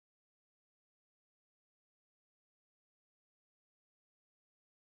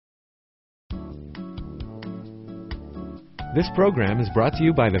This program is brought to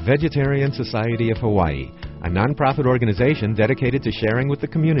you by the Vegetarian Society of Hawaii, a nonprofit organization dedicated to sharing with the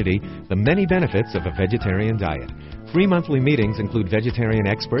community the many benefits of a vegetarian diet. Free monthly meetings include vegetarian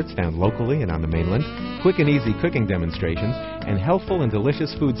experts found locally and on the mainland, quick and easy cooking demonstrations, and healthful and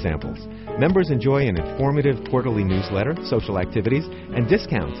delicious food samples. Members enjoy an informative quarterly newsletter, social activities, and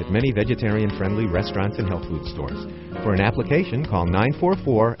discounts at many vegetarian-friendly restaurants and health food stores. For an application, call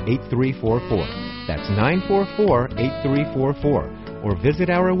 944-8344. That's 944-8344. Or visit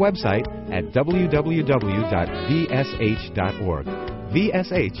our website at www.vsh.org.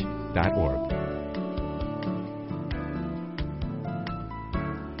 vsh.org.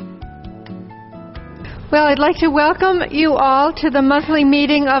 Well, I'd like to welcome you all to the monthly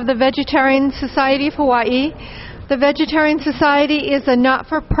meeting of the Vegetarian Society of Hawaii. The Vegetarian Society is a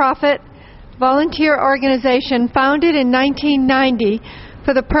not-for-profit volunteer organization founded in 1990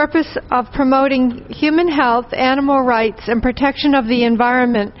 for the purpose of promoting human health, animal rights, and protection of the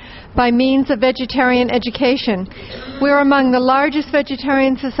environment by means of vegetarian education. We're among the largest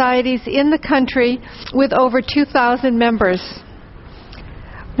vegetarian societies in the country with over 2,000 members.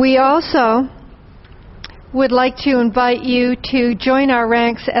 We also would like to invite you to join our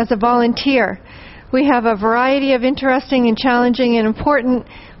ranks as a volunteer. We have a variety of interesting and challenging and important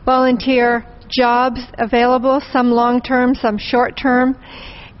volunteer jobs available, some long-term, some short-term.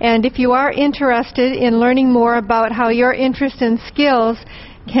 And if you are interested in learning more about how your interests and skills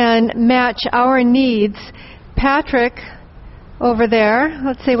can match our needs, Patrick over there,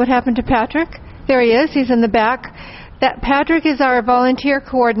 let's see what happened to Patrick. There he is, he's in the back. Patrick is our volunteer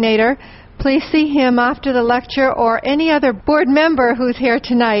coordinator. Please see him after the lecture, or any other board member who's here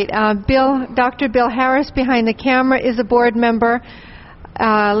tonight. Dr. Bill Harris behind the camera is a board member.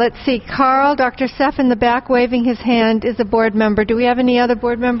 Let's see, Carl, Dr. Seth in the back waving his hand is a board member. Do we have any other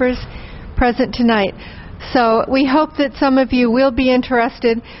board members present tonight? So we hope that some of you will be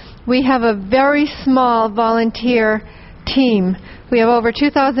interested. We have a very small volunteer team. We have over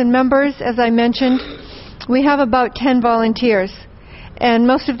 2,000 members, as I mentioned. We have about 10 volunteers. And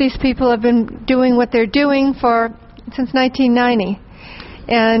most of these people have been doing what they're doing since 1990.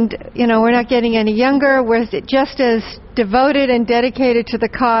 And, we're not getting any younger. We're just as devoted and dedicated to the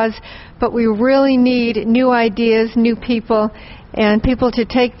cause, but we really need new ideas, new people, and people to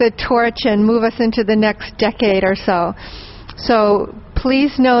take the torch and move us into the next decade or so. So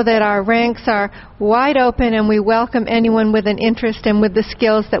please know that our ranks are wide open, and we welcome anyone with an interest and with the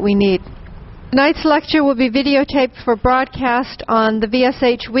skills that we need. Tonight's lecture will be videotaped for broadcast on the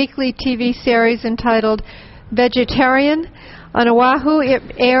VSH weekly TV series entitled Vegetarian. On Oahu, it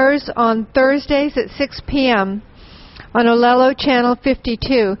airs on Thursdays at 6 p.m. on Olelo Channel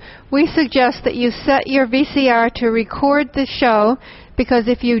 52. We suggest that you set your VCR to record the show, because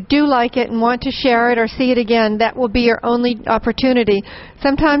if you do like it and want to share it or see it again, that will be your only opportunity.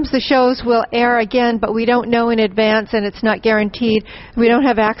 Sometimes the shows will air again, but we don't know in advance, and it's not guaranteed. We don't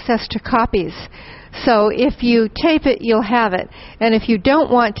have access to copies. So if you tape it, you'll have it. And if you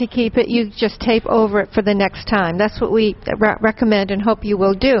don't want to keep it, you just tape over it for the next time. That's what we recommend and hope you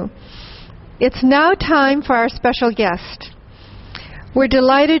will do. It's now time for our special guest. We're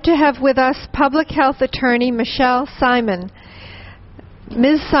delighted to have with us public health attorney Michele Simon.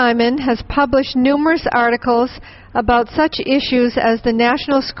 Ms. Simon has published numerous articles about such issues as the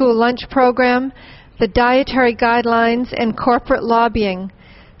National School Lunch Program, the Dietary Guidelines, and corporate lobbying.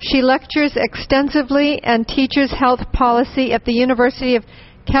 She lectures extensively and teaches health policy at the University of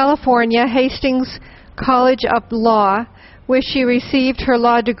California, Hastings College of Law, where she received her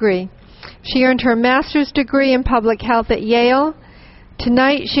law degree. She earned her master's degree in public health at Yale.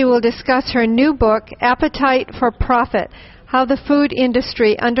 Tonight she will discuss her new book, Appetite for Profit: How the Food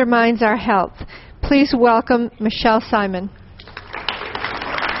Industry Undermines Our Health. Please welcome Michele Simon.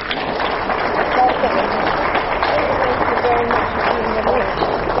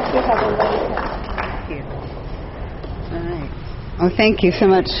 Oh, thank you so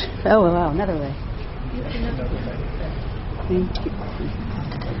much. Oh, wow, another way. Thank you.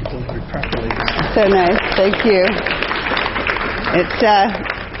 So nice, thank you. It's,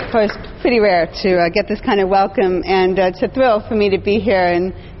 of course, pretty rare to get this kind of welcome, and it's a thrill for me to be here,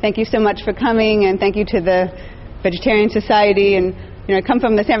 and thank you so much for coming, and thank you to the Vegetarian Society. And I come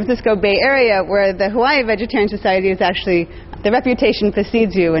from the San Francisco Bay Area, where the Hawaii Vegetarian Society is actually, the reputation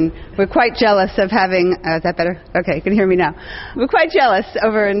precedes you, and we're quite jealous of having, is that better? Okay, you can hear me now. We're quite jealous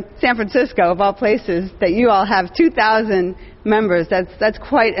over in San Francisco, of all places, that you all have 2,000 members. That's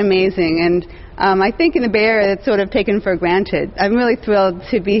quite amazing, and I think in the Bay Area it's sort of taken for granted. I'm really thrilled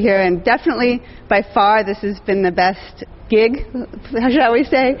to be here, and definitely, by far, this has been the best gig, shall we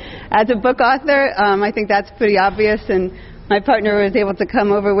say, as a book author. I think that's pretty obvious, and my partner was able to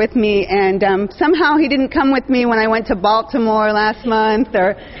come over with me, and somehow he didn't come with me when I went to Baltimore last month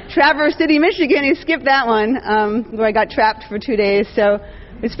or Traverse City, Michigan. He skipped that one, where I got trapped for 2 days. So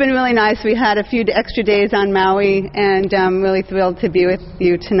it's been really nice. We had a few extra days on Maui, and I'm really thrilled to be with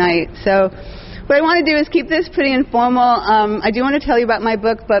you tonight. So what I want to do is keep this pretty informal. I do want to tell you about my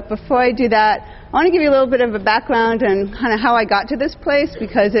book, but before I do that, I want to give you a little bit of a background and kind of how I got to this place,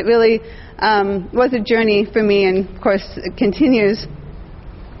 because it really was a journey for me, and of course it continues.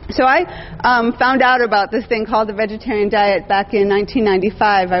 So I found out about this thing called the vegetarian diet back in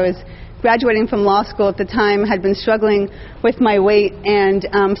 1995. I was graduating from law school at the time, had been struggling with my weight, and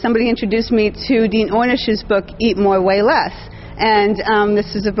somebody introduced me to Dean Ornish's book, Eat More, Weigh Less. And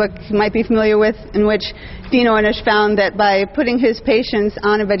this is a book you might be familiar with, in which Dean Ornish found that by putting his patients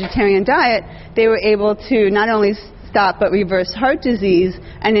on a vegetarian diet, they were able to not only stop but reverse heart disease,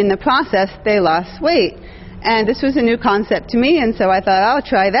 and in the process they lost weight. And this was a new concept to me, and so I thought, I'll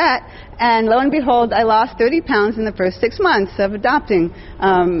try that. And lo and behold, I lost 30 pounds in the first 6 months of adopting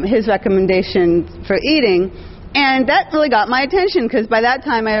his recommendation for eating. And that really got my attention, because by that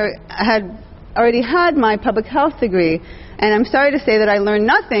time I had already had my public health degree. And I'm sorry to say that I learned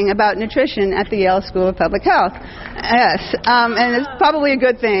nothing about nutrition at the Yale School of Public Health. Yes, and it's probably a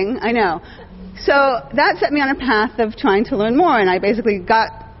good thing, I know. So that set me on a path of trying to learn more, and I basically got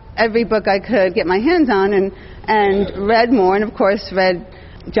every book I could get my hands on and read more, and of course read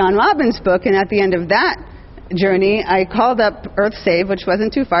John Robbins' book. And at the end of that journey, I called up EarthSave, which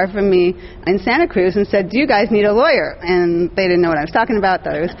wasn't too far from me, in Santa Cruz, and said, do you guys need a lawyer? And they didn't know what I was talking about,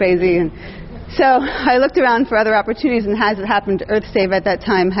 thought I was crazy. And so I looked around for other opportunities, and as it happened, EarthSave at that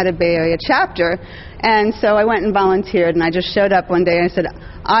time had a Bay Area chapter. And so I went and volunteered, and I just showed up one day and I said,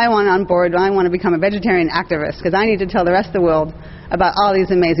 I want on board, I want to become a vegetarian activist, because I need to tell the rest of the world about all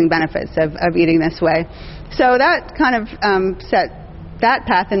these amazing benefits of eating this way. So that kind of set that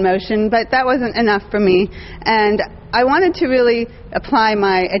path in motion, but that wasn't enough for me. And I wanted to really apply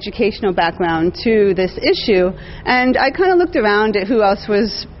my educational background to this issue, and I kind of looked around at who else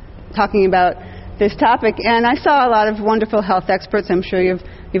was talking about this topic, and I saw a lot of wonderful health experts. I'm sure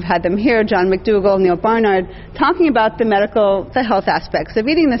you've had them here, John McDougall, Neil Barnard, talking about the health aspects of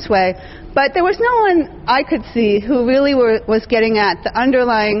eating this way. But there was no one I could see who really was getting at the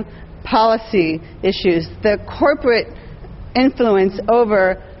underlying policy issues, the corporate influence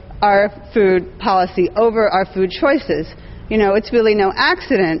over our food policy, over our food choices. You know, it's really no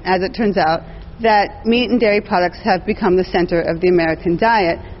accident, as it turns out, that meat and dairy products have become the center of the American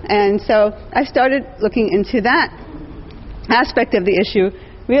diet. And so I started looking into that aspect of the issue,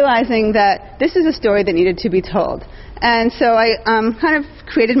 realizing that this is a story that needed to be told. And so I kind of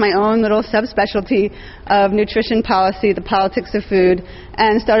created my own little subspecialty of nutrition policy, the politics of food,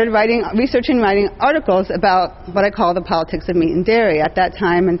 and started researching and writing articles about what I call the politics of meat and dairy at that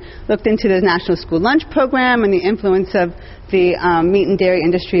time, and looked into the National School Lunch Program and the influence of the meat and dairy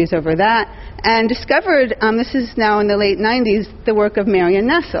industries over that, and discovered, this is now in the late 90s, the work of Marion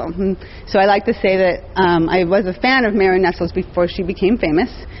Nestle. So I like to say that I was a fan of Marion Nestle's before she became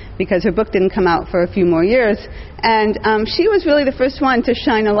famous, because her book didn't come out for a few more years. And she was really the first one to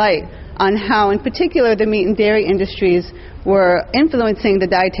shine a light on how, in particular, the meat and dairy industries were influencing the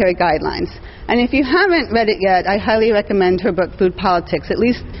Dietary Guidelines. And if you haven't read it yet, I highly recommend her book, Food Politics, at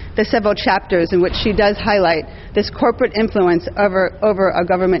least the several chapters in which she does highlight this corporate influence over our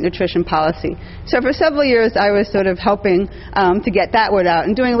government nutrition policy. So for several years, I was sort of helping to get that word out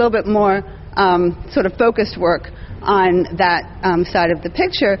and doing a little bit more sort of focused work on that side of the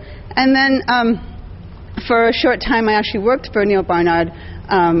picture. And then for a short time, I actually worked for Neil Barnard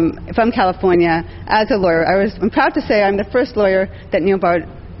from California as a lawyer. I'm proud to say I'm the first lawyer that Neil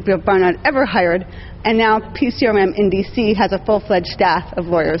Barnard ever hired, and now PCRM in D.C. has a full-fledged staff of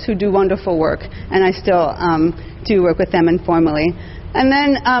lawyers who do wonderful work, and I still do work with them informally. And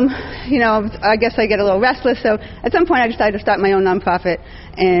then, I guess I get a little restless, so at some point I decided to start my own nonprofit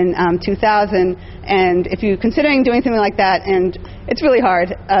in 2000. And if you're considering doing something like that, and it's really hard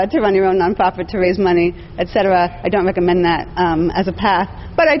to run your own nonprofit, to raise money, etc., I don't recommend that as a path.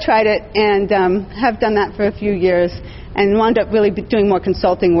 But I tried it and have done that for a few years and wound up really doing more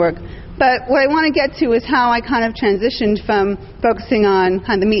consulting work. But what I want to get to is how I kind of transitioned from focusing on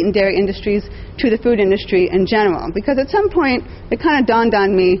kind of the meat and dairy industries to the food industry in general. Because at some point, it kind of dawned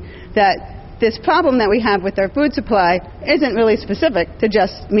on me that this problem that we have with our food supply isn't really specific to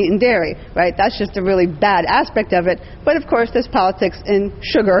just meat and dairy, right? That's just a really bad aspect of it. But of course, there's politics in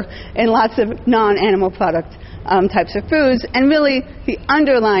sugar and lots of non-animal product types of foods. And really, the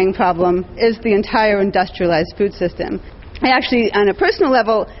underlying problem is the entire industrialized food system. I actually, on a personal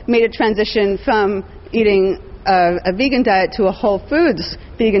level, made a transition from eating a vegan diet to a whole foods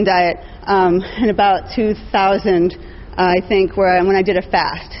vegan diet in about 2000, I think, when I did a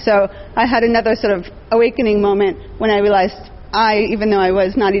fast. So I had another sort of awakening moment when I realized even though I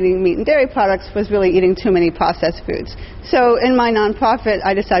was not eating meat and dairy products, was really eating too many processed foods. So in my nonprofit,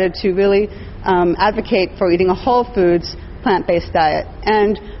 I decided to really advocate for eating a whole foods, plant-based diet.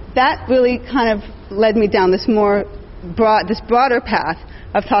 And that really kind of led me down this broader path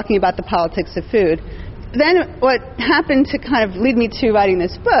of talking about the politics of food. Then what happened to kind of lead me to writing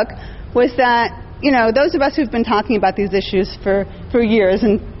this book was that, those of us who've been talking about these issues for years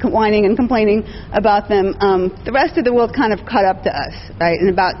and whining and complaining about them, the rest of the world kind of caught up to us, right, in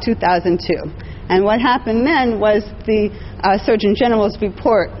about 2002. And what happened then was the Surgeon General's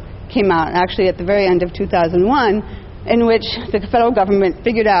report came out, actually at the very end of 2001, in which the federal government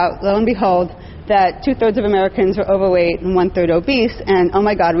figured out, lo and behold, that 2/3 of Americans are overweight and 1/3 obese, and oh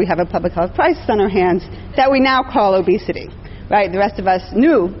my God, we have a public health crisis on our hands that we now call obesity. Right? The rest of us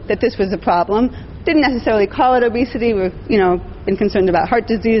knew that this was a problem, didn't necessarily call it obesity. We've, been concerned about heart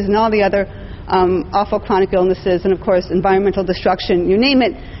disease and all the other awful chronic illnesses, and of course environmental destruction, you name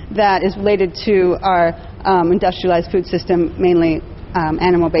it, that is related to our industrialized food system, mainly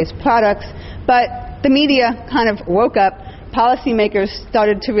animal-based products. But the media kind of woke up. Policymakers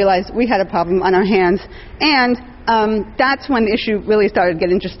started to realize we had a problem on our hands, and that's when the issue really started to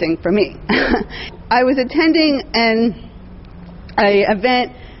get interesting for me. I was attending an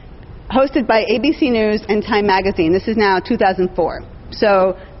event hosted by ABC News and Time Magazine. This is now 2004.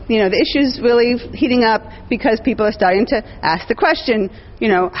 So, the issue's really heating up because people are starting to ask the question,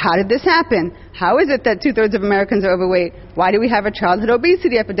 how did this happen? How is it that 2/3 of Americans are overweight? Why do we have a childhood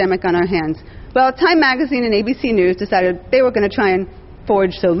obesity epidemic on our hands? Well, Time Magazine and ABC News decided they were going to try and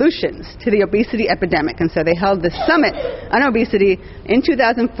forge solutions to the obesity epidemic. And so they held this summit on obesity in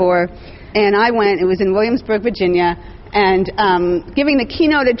 2004. And I went. It was in Williamsburg, Virginia. And giving the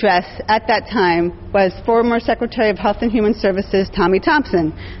keynote address at that time was former Secretary of Health and Human Services, Tommy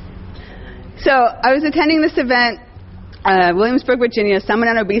Thompson. So I was attending this event, Williamsburg, Virginia, Summit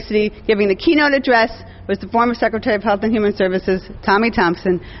on Obesity. Giving the keynote address was the former Secretary of Health and Human Services, Tommy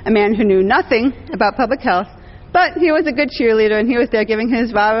Thompson, a man who knew nothing about public health, but he was a good cheerleader, and he was there giving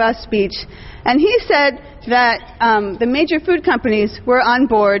his rah-rah speech. And he said that the major food companies were on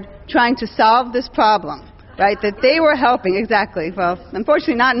board trying to solve this problem. Right, that they were helping, exactly. Well,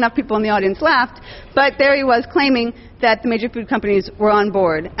 unfortunately, not enough people in the audience laughed, but there he was claiming that the major food companies were on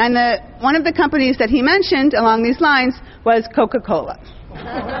board. And one of the companies that he mentioned along these lines was Coca-Cola.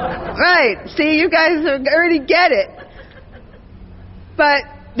 Right, see, you guys already get it. But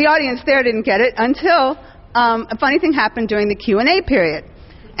the audience there didn't get it until a funny thing happened during the Q&A period.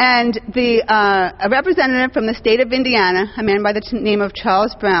 And a representative from the state of Indiana, a man by the name of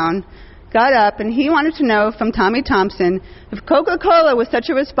Charles Brown, got up, and he wanted to know from Tommy Thompson, if Coca-Cola was such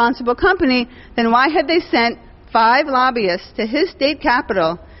a responsible company, then why had they sent 5 lobbyists to his state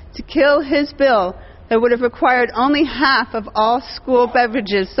capital to kill his bill that would have required only half of all school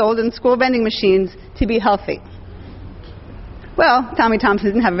beverages sold in school vending machines to be healthy? Well, Tommy Thompson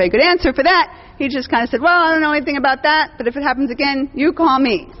didn't have a very good answer for that. He just kind of said, well, I don't know anything about that, but if it happens again, you call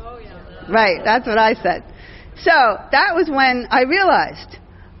me. Oh, yeah. Right, that's what I said. So that was when I realized,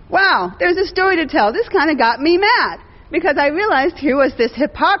 wow, there's a story to tell. This kind of got me mad because I realized here was this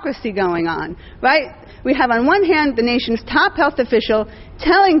hypocrisy going on, right? We have on one hand the nation's top health official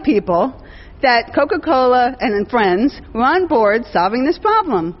telling people that Coca-Cola and friends were on board solving this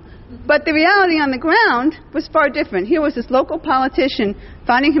problem. But the reality on the ground was far different. Here was this local politician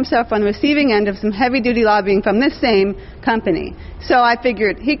finding himself on the receiving end of some heavy-duty lobbying from this same company. So I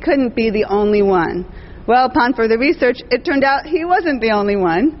figured he couldn't be the only one. Well, upon further research, it turned out he wasn't the only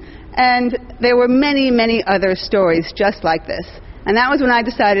one, and there were many, many other stories just like this. And that was when I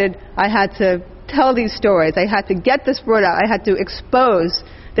decided I had to tell these stories. I had to get this word out. I had to expose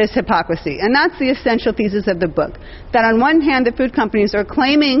this hypocrisy. And that's the essential thesis of the book, that on one hand, the food companies are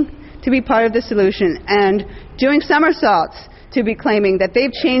claiming to be part of the solution and doing somersaults to be claiming that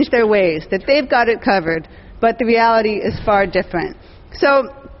they've changed their ways, that they've got it covered, but the reality is far different. So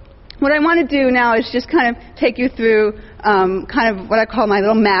what I want to do now is just kind of take you through kind of what I call my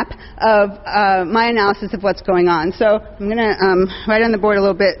little map of my analysis of what's going on. So I'm going to write on the board a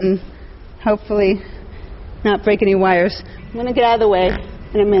little bit and hopefully not break any wires. I'm going to get out of the way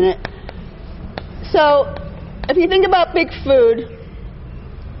in a minute. So if you think about big food,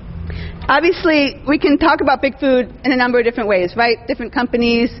 obviously we can talk about big food in a number of different ways, right? Different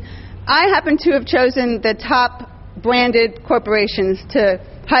companies. I happen to have chosen the top branded corporations to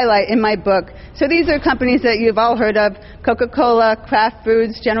highlight in my book. So these are companies that you've all heard of: Coca-Cola, Kraft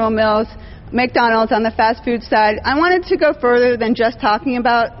Foods, General Mills. McDonald's on the fast food side, I wanted to go further than just talking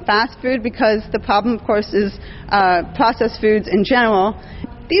about fast food because the problem, of course, is processed foods in general.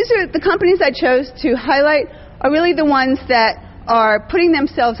 These are the companies I chose to highlight are really the ones that are putting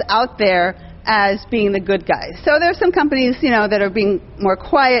themselves out there as being the good guys. So there are some companies, that are being more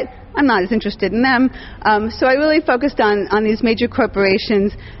quiet. I'm not as interested in them. So I really focused on these major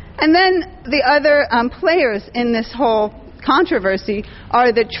corporations. And then the other players in this whole controversy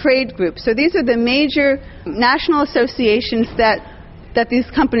are the trade groups. So these are the major national associations that these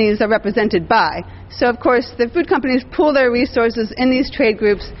companies are represented by. So, of course, the food companies pool their resources in these trade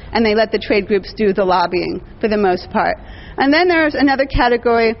groups, and they let the trade groups do the lobbying for the most part. And then there's another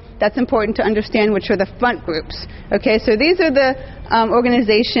category that's important to understand, which are the front groups. Okay, so these are the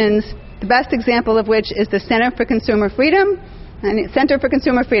organizations, the best example of which is the Center for Consumer Freedom. Center for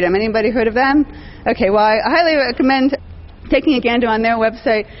Consumer Freedom. Anybody heard of them? Okay, well, I highly recommend taking a gander on their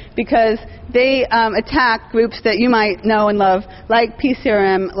website because they attack groups that you might know and love, like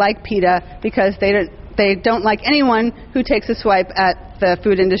PCRM, like PETA, because they don't like anyone who takes a swipe at the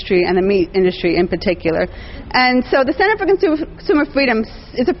food industry and the meat industry in particular. And so the Center for Consumer Freedom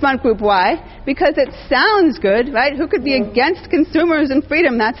is a front group. Why? Because it sounds good, right? Who could be against consumers and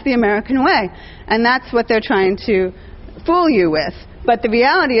freedom? That's the American way. And that's what they're trying to fool you with. But the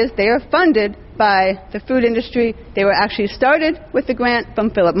reality is they are funded by the food industry. They were actually started with the grant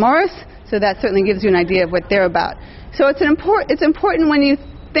from Philip Morris, so that certainly gives you an idea of what they're about. So it's important when you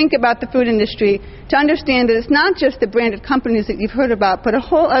think about the food industry to understand that it's not just the branded companies that you've heard about, but a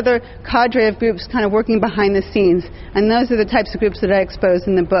whole other cadre of groups kind of working behind the scenes. And those are the types of groups that I expose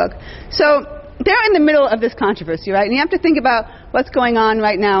in the book. So they're in the middle of this controversy, right? And you have to think about what's going on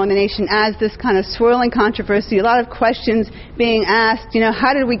right now in the nation as this kind of swirling controversy, a lot of questions being asked,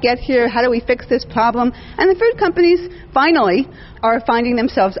 how did we get here? How do we fix this problem? And the food companies finally are finding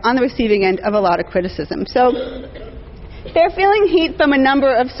themselves on the receiving end of a lot of criticism. So they're feeling heat from a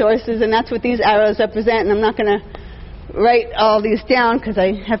number of sources, and that's what these arrows represent. And I'm not going to write all these down because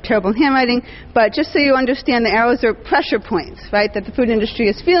I have terrible handwriting, but just so you understand, the arrows are pressure points, right, that the food industry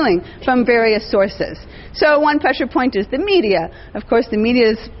is feeling from various sources. So one pressure point is the media. Of course, the media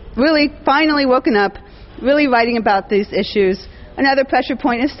is really finally woken up, really writing about these issues. Another pressure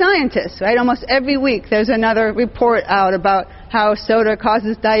point is scientists, right? Almost every week there's another report out about how soda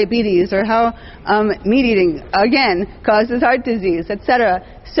causes diabetes or how meat eating, again, causes heart disease, etc.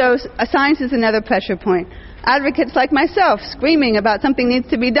 So science is another pressure point. Advocates like myself screaming about something needs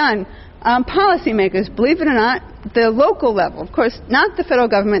to be done. Policymakers, believe it or not, the local level, of course, not the federal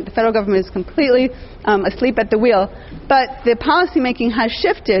government. The federal government is completely asleep at the wheel. But the policymaking has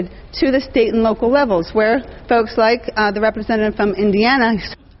shifted to the state and local levels, where folks like the representative from Indiana.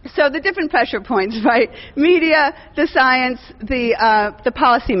 So the different pressure points, right? Media, the science, the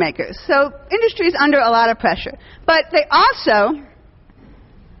policymakers. So industry is under a lot of pressure. But they also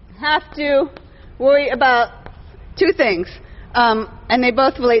have to worry about two things, and they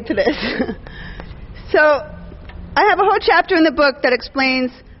both relate to this. So I have a whole chapter in the book that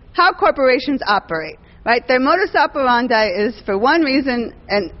explains how corporations operate, right? Their modus operandi is for one reason,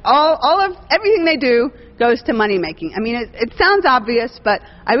 and everything they do goes to money making. I mean, it sounds obvious, but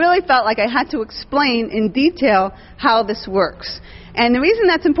I really felt like I had to explain in detail how this works. And the reason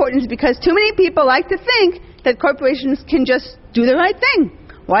that's important is because too many people like to think that corporations can just do the right thing.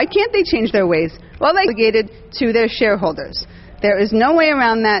 Why can't they change their ways? Well, they're obligated to their shareholders. There is no way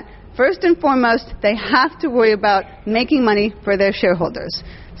around that. First and foremost, they have to worry about making money for their shareholders.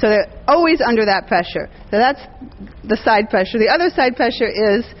 So they're always under that pressure. So that's the side pressure. The other side pressure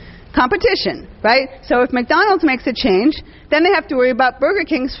is competition, right? So if McDonald's makes a change, then they have to worry about Burger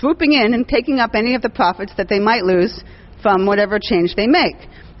King swooping in and taking up any of the profits that they might lose from whatever change they make.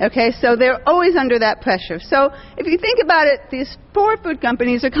 Okay, so they're always under that pressure. So if you think about it, these poor food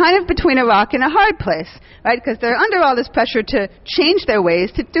companies are kind of between a rock and a hard place, right? Because they're under all this pressure to change their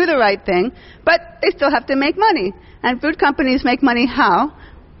ways, to do the right thing, but they still have to make money. And food companies make money how?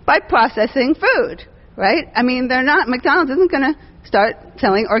 By processing food, right? I mean, McDonald's isn't going to start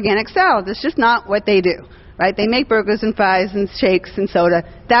selling organic salads. It's just not what they do, right? They make burgers and fries and shakes and soda.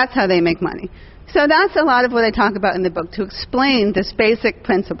 That's how they make money. So that's a lot of what I talk about in the book, to explain this basic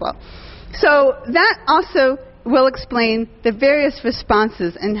principle. So that also will explain the various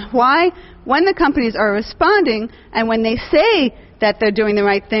responses and why, when the companies are responding and when they say that they're doing the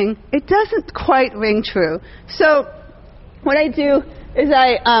right thing, it doesn't quite ring true. So what I do is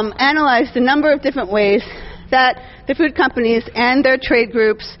I analyze the number of different ways that the food companies and their trade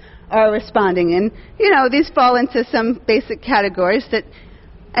groups are responding. And, these fall into some basic categories that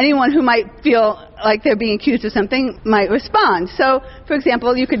anyone who might feel like they're being accused of something might respond. So, for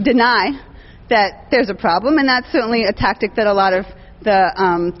example, you could deny that there's a problem, and that's certainly a tactic that a lot of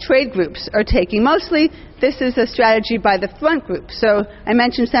the trade groups are taking. Mostly, this is a strategy by the front group. So I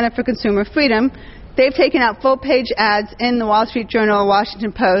mentioned Center for Consumer Freedom. They've taken out full-page ads in the Wall Street Journal or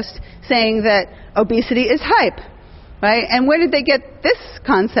Washington Post saying that obesity is hype, right? And where did they get this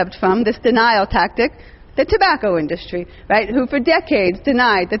concept from, this denial tactic? The tobacco industry, right, who for decades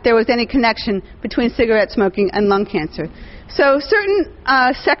denied that there was any connection between cigarette smoking and lung cancer. So certain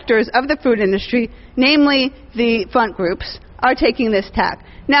sectors of the food industry, namely the front groups, are taking this tack.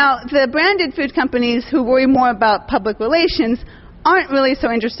 Now, the branded food companies who worry more about public relations aren't really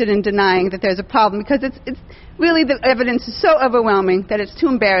so interested in denying that there's a problem, because it's really, the evidence is so overwhelming that it's too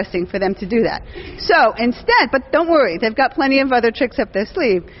embarrassing for them to do that. So instead, but don't worry, they've got plenty of other tricks up their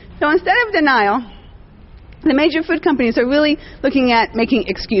sleeve. So instead of denial, the major food companies are really looking at making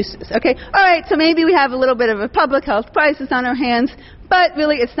excuses. Okay, all right, so maybe we have a little bit of a public health crisis on our hands, but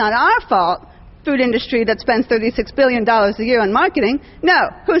really it's not our fault, food industry that spends $36 billion a year on marketing. No,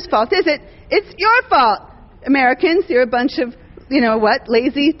 whose fault is it? It's your fault, Americans. You're a bunch of,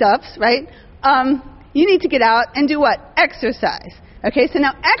 lazy duffs, right? You need to get out and do what? Exercise. Okay, so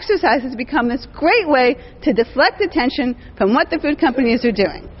now exercise has become this great way to deflect attention from what the food companies are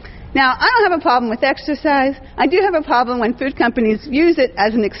doing. Now, I don't have a problem with exercise. I do have a problem when food companies use it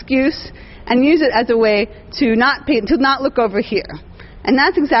as an excuse and use it as a way to not look over here. And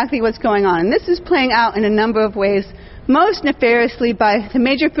that's exactly what's going on. And this is playing out in a number of ways, most nefariously by the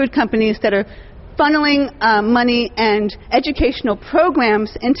major food companies that are funneling money and educational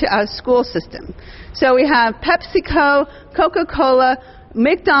programs into our school system. So we have PepsiCo, Coca-Cola,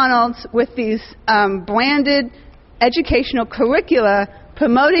 McDonald's with these branded educational curricula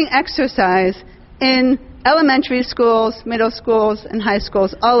promoting exercise in elementary schools, middle schools, and high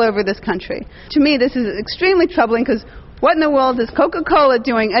schools all over this country. To me, this is extremely troubling, because what in the world is Coca-Cola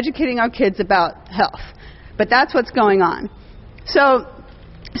doing educating our kids about health? But that's what's going on. So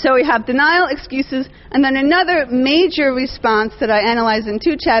we have denial, excuses, and then another major response that I analyze in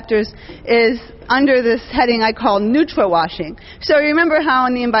 2 chapters is under this heading I call neutral washing. So remember how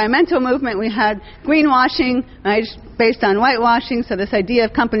in the environmental movement we had greenwashing, right, based on whitewashing, so this idea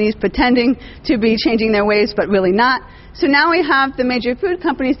of companies pretending to be changing their ways but really not. So now we have the major food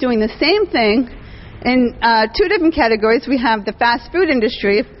companies doing the same thing in 2 different categories. We have the fast food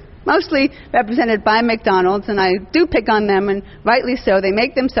industry, mostly represented by McDonald's, and I do pick on them, and rightly so. They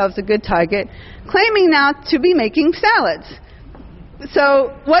make themselves a good target, claiming now to be making salads.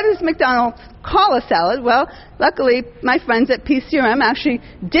 So what does McDonald's call a salad? Well, luckily, my friends at PCRM actually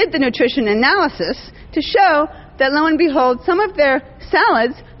did the nutrition analysis to show that, lo and behold, some of their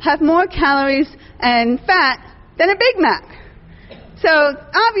salads have more calories and fat than a Big Mac. So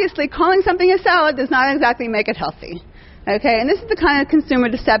obviously, calling something a salad does not exactly make it healthy. Okay, and this is the kind of consumer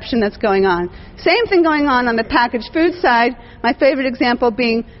deception that's going on. Same thing going on the packaged food side, my favorite example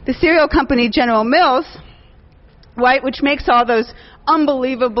being the cereal company General Mills, right, which makes all those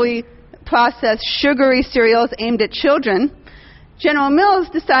unbelievably processed sugary cereals aimed at children. General Mills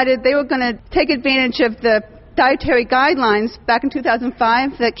decided they were going to take advantage of the Dietary Guidelines back in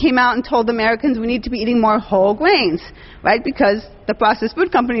 2005 that came out and told Americans we need to be eating more whole grains, right? Because the processed food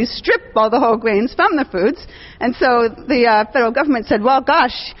companies strip all the whole grains from the foods. And so the federal government said, well,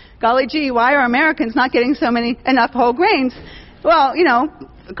 gosh, golly gee, why are Americans not getting enough whole grains? Well,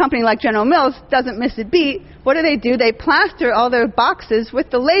 a company like General Mills doesn't miss a beat. What do? They plaster all their boxes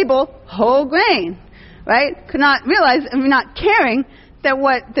with the label whole grain, right? Could not realize, and not caring, that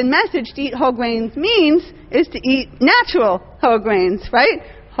what the message to eat whole grains means is to eat natural whole grains, right?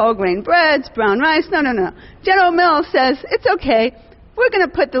 Whole grain breads, brown rice. No. General Mills says, it's okay. We're going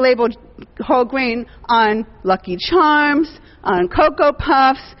to put the label whole grain on Lucky Charms, on Cocoa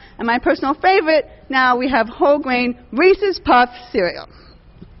Puffs, and my personal favorite, now we have whole grain Reese's Puff cereal.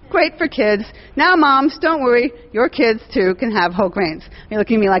 Great for kids. Now, moms, don't worry. Your kids, too, can have whole grains. You're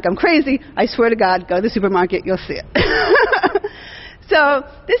looking at me like I'm crazy. I swear to God, go to the supermarket, you'll see it. So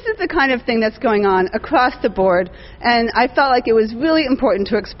this is the kind of thing that's going on across the board, and I felt like it was really important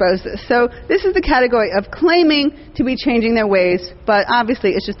to expose this. So this is the category of claiming to be changing their ways, but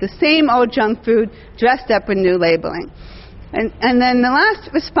obviously it's just the same old junk food dressed up with new labeling. And then the last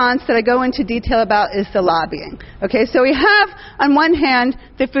response that I go into detail about is the lobbying. Okay, so we have, on one hand,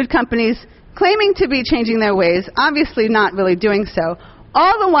 the food companies claiming to be changing their ways, obviously not really doing so,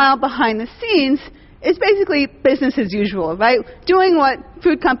 all the while behind the scenes is basically business as usual, right? Doing what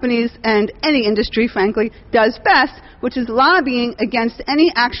food companies and any industry, frankly, does best, which is lobbying against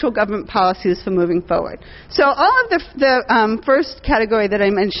any actual government policies for moving forward. So all of the first category that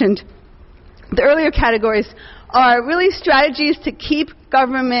I mentioned, the earlier categories, are really strategies to keep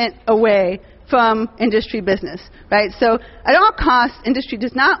government away from industry business, right? So at all costs, industry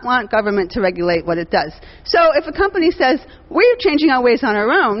does not want government to regulate what it does. So if a company says, we're changing our ways on our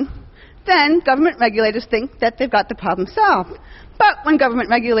own, then government regulators think that they've got the problem solved. But when government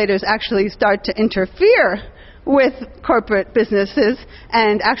regulators actually start to interfere with corporate businesses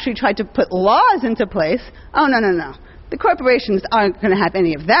and actually try to put laws into place, oh, no. The corporations aren't going to have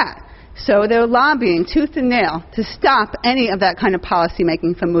any of that. So they're lobbying tooth and nail to stop any of that kind of policy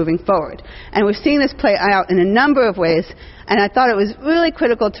making from moving forward. And we're seeing this play out in a number of ways, and I thought it was really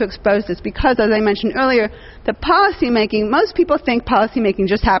critical to expose this because, as I mentioned earlier, the policy making, most people think policy making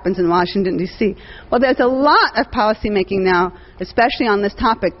just happens in Washington, D.C. Well, there's a lot of policy making now, especially on this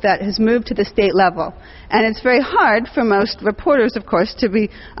topic, that has moved to the state level. And it's very hard for most reporters, of course, to be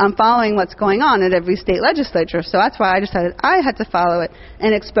following what's going on at every state legislature. So that's why I decided I had to follow it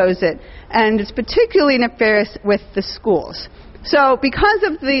and expose it. And it's particularly nefarious with the schools. So because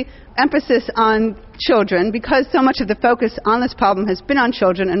of the emphasis on children, because so much of the focus on this problem has been on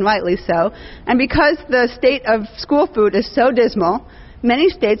children, and rightly so, and because the state of school food is so dismal, many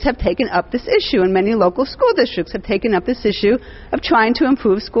states have taken up this issue, and many local school districts have taken up this issue of trying to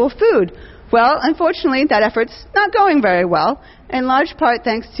improve school food. Well, unfortunately, that effort's not going very well, in large part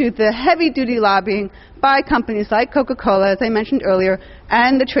thanks to the heavy-duty lobbying by companies like Coca-Cola, as I mentioned earlier,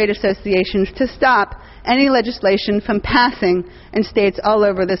 and the trade associations to stop any legislation from passing in states all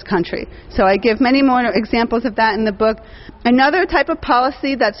over this country. So I give many more examples of that in the book. Another type of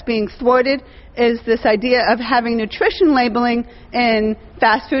policy that's being thwarted is this idea of having nutrition labeling in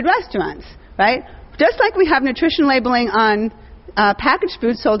fast food restaurants, right? Just like we have nutrition labeling on packaged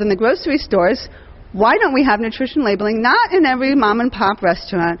food sold in the grocery stores, why don't we have nutrition labeling not in every mom-and-pop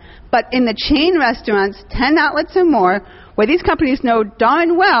restaurant, but in the chain restaurants, 10 outlets or more, where these companies know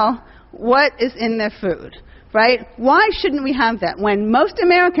darn well what is in their food, right? Why shouldn't we have that when most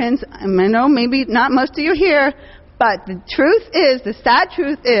Americans, I know maybe not most of you here, but the truth is, the sad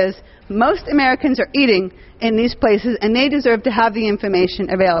truth is, most Americans are eating in these places, and they deserve to have the information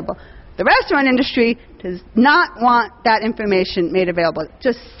available. The restaurant industry does not want that information made available.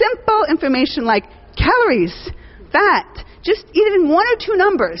 Just simple information like calories, fat, just even one or two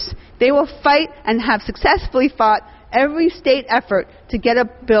numbers. They will fight and have successfully fought every state effort to get a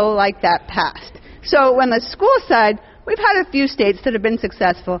bill like that passed. So on the school side, we've had a few states that have been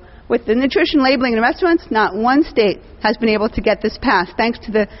successful. With the nutrition labeling in restaurants, not one state has been able to get this passed, thanks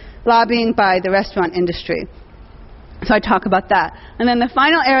to the lobbying by the restaurant industry. So I talk about that. And then the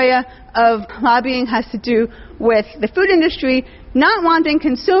final area of lobbying has to do with the food industry not wanting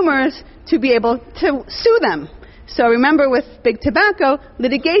consumers to be able to sue them. So remember, with big tobacco,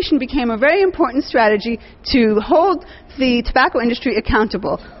 litigation became a very important strategy to hold the tobacco industry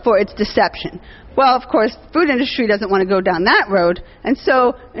accountable for its deception. Well, of course, the food industry doesn't want to go down that road. And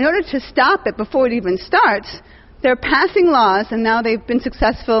so in order to stop it before it even starts, they're passing laws, and now they've been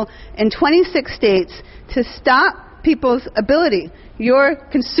successful in 26 states, to stop people's ability, your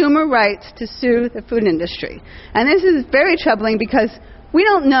consumer rights, to sue the food industry. And this is very troubling because we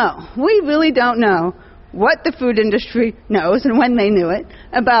don't know. We really don't know what the food industry knows and when they knew it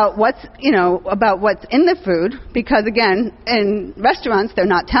about what's in the food, because again, in restaurants they're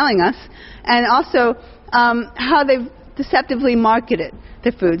not telling us, and also how they've deceptively marketed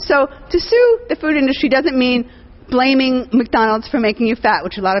the food. So to sue the food industry doesn't mean blaming McDonald's for making you fat,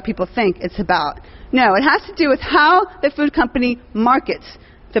 which a lot of people think it's about. No, it has to do with how the food company markets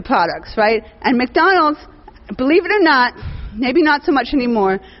the products, right? And McDonald's, believe it or not, maybe not so much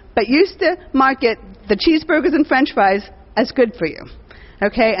anymore, but used to market the cheeseburgers and french fries as good for you.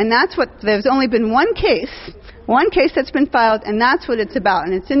 Okay, and that's what, there's only been one case that's been filed, and that's what it's about.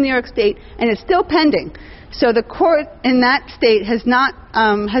 And it's in New York State, and it's still pending. So the court in that state has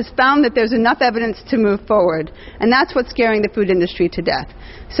found that there's enough evidence to move forward. And that's what's scaring the food industry to death.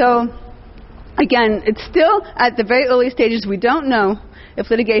 So, again, it's still at the very early stages. We don't know if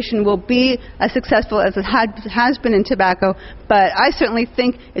litigation will be as successful as it has been in tobacco, but I certainly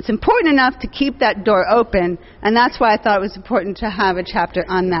think it's important enough to keep that door open, and that's why I thought it was important to have a chapter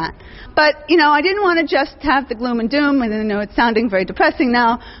on that. But, I didn't want to just have the gloom and doom, and I know it's sounding very depressing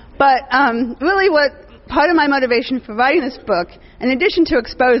now, but really part of my motivation for writing this book, in addition to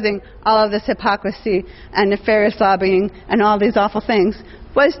exposing all of this hypocrisy and nefarious lobbying and all these awful things,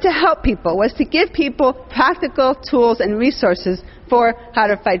 was to help people, was to give people practical tools and resources for how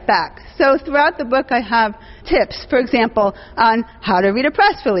to fight back. So throughout the book, I have tips, for example, on how to read a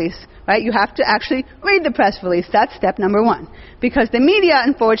press release. Right? You have to actually read the press release. That's step number one. Because the media,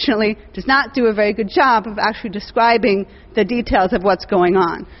 unfortunately, does not do a very good job of actually describing the details of what's going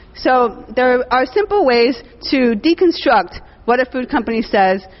on. So there are simple ways to deconstruct what a food company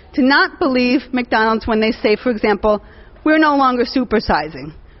says, to not believe McDonald's when they say, for example, we're no longer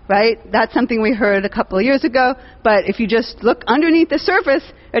supersizing. Right? That's something we heard a couple of years ago, but if you just look underneath the surface,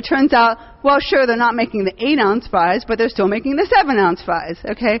 it turns out, well, sure, they're not making the 8-ounce fries, but they're still making the 7-ounce fries,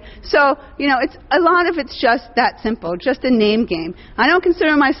 okay? So, it's a lot of it's just that simple, just a name game. I don't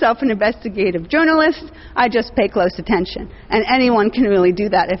consider myself an investigative journalist. I just pay close attention, and anyone can really do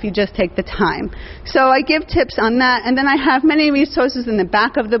that if you just take the time. So I give tips on that, and then I have many resources in the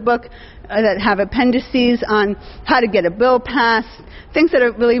back of the book that have appendices on how to get a bill passed, things that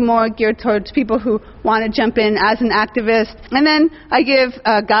are really more geared towards people who want to jump in as an activist. And then I give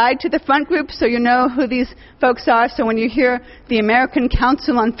a guide to the front group so you know who these folks are. So when you hear the American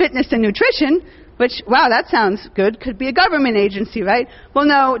Council on Fitness and Nutrition, which, wow, that sounds good, could be a government agency, right? Well,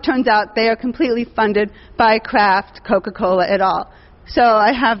 no, it turns out they are completely funded by Kraft, Coca-Cola, et al. So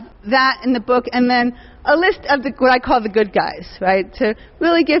I have that in the book, and then a list of what I call the good guys, right, to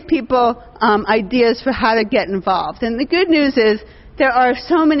really give people ideas for how to get involved. And the good news is there are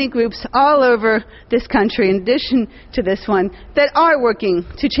so many groups all over this country, in addition to this one, that are working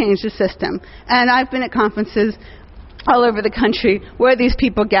to change the system. And I've been at conferences all over the country where these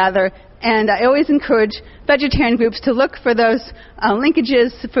people gather, and I always encourage vegetarian groups to look for those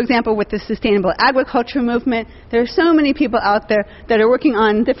linkages, for example, with the sustainable agriculture movement. There are so many people out there that are working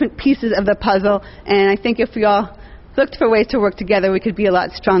on different pieces of the puzzle, and I think if we all looked for ways to work together, we could be a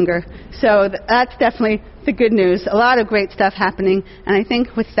lot stronger. So that's definitely the good news. A lot of great stuff happening, and I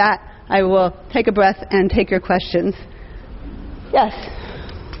think with that, I will take a breath and take your questions. Yes.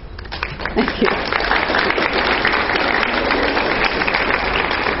 Thank you.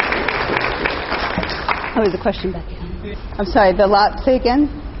 Oh, there's a question back here. I'm sorry, say again?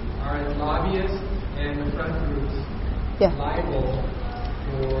 Are the lobbyists and the front groups liable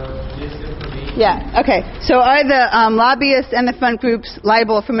for misinformation? Yeah, okay. So are the lobbyists and the front groups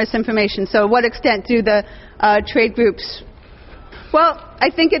liable for misinformation? So what extent do the trade groups? Well, I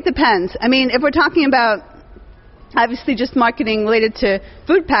think it depends. I mean, if we're talking about obviously just marketing related to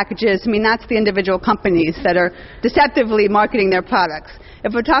food packages, I mean, that's the individual companies that are deceptively marketing their products.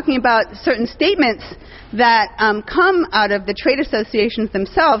 If we're talking about certain statements that come out of the trade associations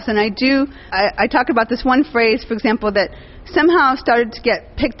themselves, and I talk about this one phrase, for example, that somehow started to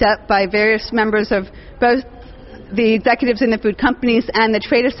get picked up by various members of both the executives in the food companies and the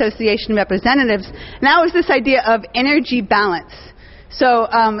trade association representatives, and that was this idea of energy balance. So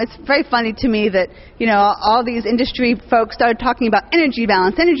it's very funny to me that, all these industry folks started talking about energy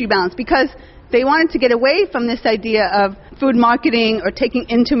balance, because they wanted to get away from this idea of food marketing or taking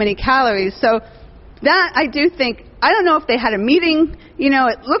in too many calories. So that, I do think, I don't know if they had a meeting.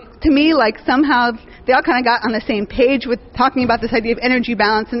 It looked to me like somehow they all kind of got on the same page with talking about this idea of energy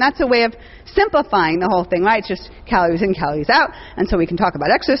balance, and that's a way of simplifying the whole thing, right? It's just calories in, calories out, and so we can talk about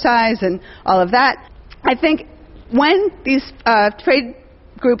exercise and all of that. I think when these trade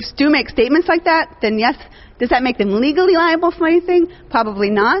groups do make statements like that, then yes, does that make them legally liable for anything? Probably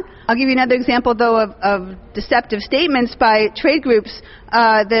not. I'll give you another example, though, of deceptive statements by trade groups.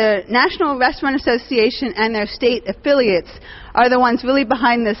 The National Restaurant Association and their state affiliates are the ones really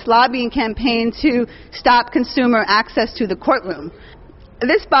behind this lobbying campaign to stop consumer access to the courtroom.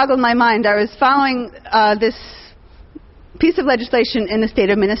 This boggled my mind. I was following this piece of legislation in the state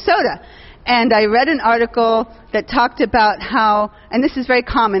of Minnesota. And I read an article that talked about how, and this is very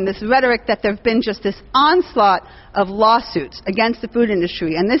common, this rhetoric that there have been just this onslaught of lawsuits against the food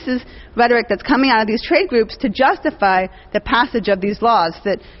industry. And this is rhetoric that's coming out of these trade groups to justify the passage of these laws,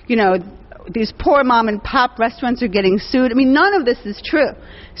 that, these poor mom and pop restaurants are getting sued. I mean, none of this is true.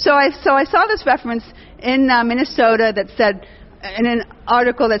 So I saw this reference in Minnesota that said, in an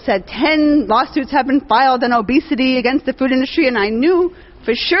article that said 10 lawsuits have been filed on obesity against the food industry, and I knew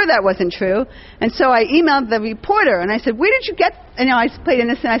for sure that wasn't true. And so I emailed the reporter, and I said, where did you get, I played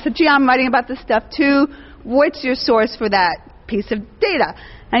innocent. I said, gee, I'm writing about this stuff too. What's your source for that piece of data?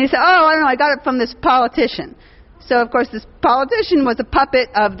 And he said, oh, I don't know, I got it from this politician. So, of course, this politician was a puppet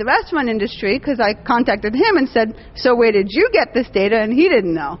of the restaurant industry, because I contacted him and said, so where did you get this data? And he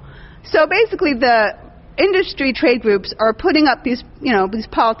didn't know. So basically the industry trade groups are putting up these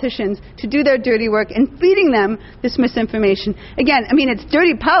politicians to do their dirty work and feeding them this misinformation. Again, I mean, it's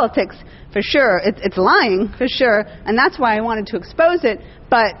dirty politics for sure. It's lying for sure, and that's why I wanted to expose it,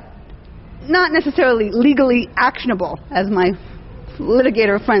 but not necessarily legally actionable, as my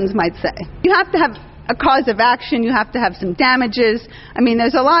litigator friends might say. You have to have a cause of action. You have to have some damages. I mean,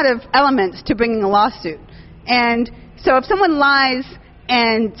 there's a lot of elements to bringing a lawsuit. And so if someone lies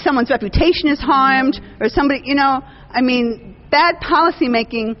and someone's reputation is harmed, or somebody, I mean, bad policy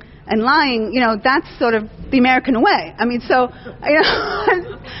making and lying, that's sort of the American way. I mean, so,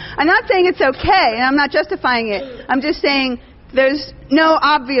 I'm not saying it's okay, and I'm not justifying it. I'm just saying there's no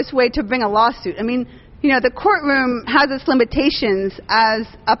obvious way to bring a lawsuit. I mean, the courtroom has its limitations as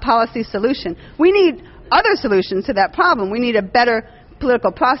a policy solution. We need other solutions to that problem. We need a better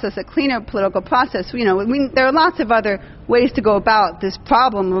political process, a cleaner political process. There are lots of other ways to go about this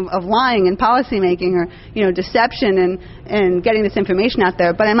problem of lying and policymaking, or deception and getting this information out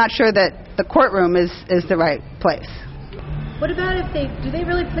there. But I'm not sure that the courtroom is the right place. What about do they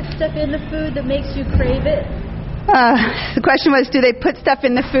really put stuff in the food that makes you crave it? The question was, do they put stuff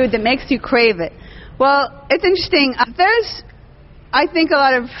in the food that makes you crave it? Well, it's interesting. There's, I think, a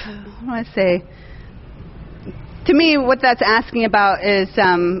lot of, to me, what that's asking about is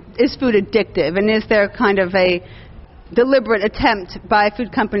food addictive? And is there kind of a deliberate attempt by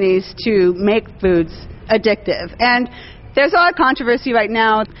food companies to make foods addictive? And there's a lot of controversy right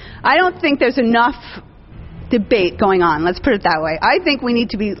now. I don't think there's enough debate going on, let's put it that way. I think we need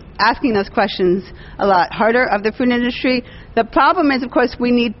to be asking those questions a lot harder of the food industry. The problem is, of course, we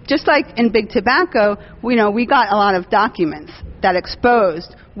need, just like in big tobacco, we got a lot of documents that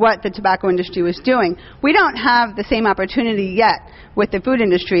exposed what the tobacco industry was doing. We don't have the same opportunity yet with the food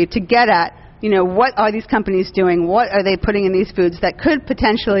industry to get at, what are these companies doing? What are they putting in these foods that could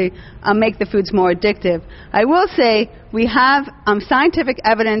potentially make the foods more addictive? I will say we have scientific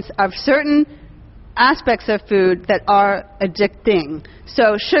evidence of certain aspects of food that are addicting.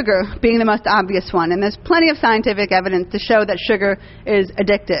 So sugar being the most obvious one. And there's plenty of scientific evidence to show that sugar is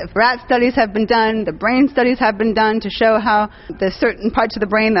addictive. Rat studies have been done, the brain studies have been done to show how there's certain parts of the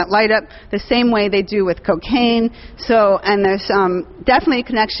brain that light up the same way they do with cocaine. So, and there's definitely a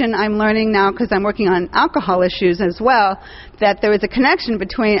connection, I'm learning now because I'm working on alcohol issues as well, that there is a connection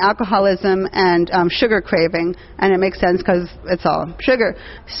between alcoholism and sugar craving. And it makes sense because it's all sugar.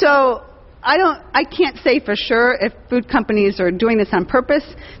 So I can't say for sure if food companies are doing this on purpose.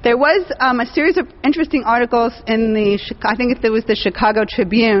 There was a series of interesting articles in I think it was the Chicago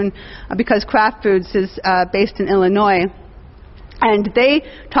Tribune, because Kraft Foods is based in Illinois. And they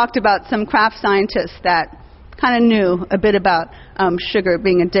talked about some Kraft scientists that kind of knew a bit about sugar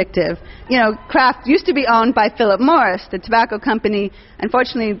being addictive. Kraft used to be owned by Philip Morris, the tobacco company.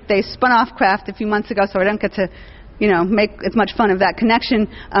 Unfortunately, they spun off Kraft a few months ago, so I don't get to make as much fun of that connection,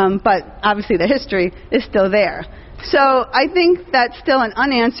 but obviously the history is still there. So I think that's still an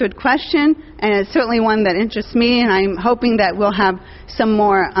unanswered question, and it's certainly one that interests me, and I'm hoping that we'll have some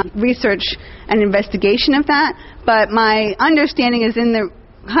more research and investigation of that. But my understanding is in the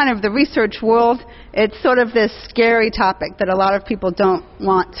kind of the research world, it's sort of this scary topic that a lot of people don't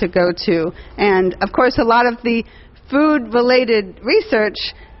want to go to. And, of course, a lot of the food-related research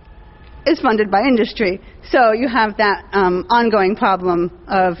is funded by industry. So you have that ongoing problem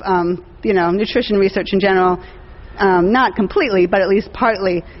of, nutrition research in general, not completely, but at least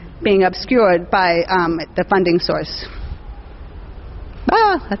partly being obscured by the funding source.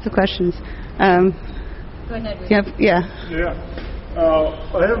 That's the questions. Go ahead. Yeah.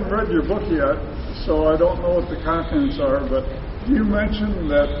 I haven't read your book yet, so I don't know what the contents are, but you mentioned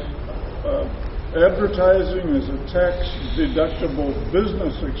that advertising is a tax-deductible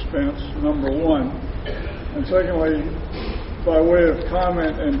business expense, number one. And secondly, by way of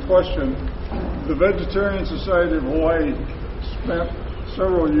comment and question, the Vegetarian Society of Hawaii spent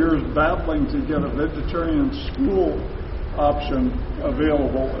several years battling to get a vegetarian school option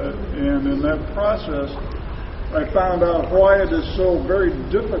available. And in that process, I found out why it is so very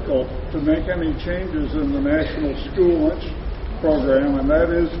difficult to make any changes in the national school lunch program, and that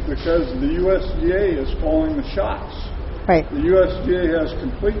is because the USDA is calling the shots. Right. The USDA has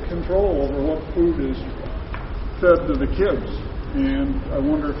complete control over what food is fed to the kids, and I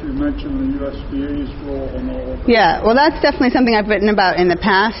wonder if you mentioned the USDA's role in all of that. Yeah, well, that's definitely something I've written about in the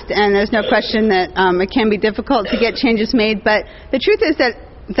past, and there's no question that it can be difficult to get changes made, but the truth is that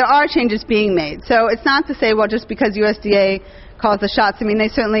there are changes being made. So it's not to say, well, just because USDA calls the shots. I mean, they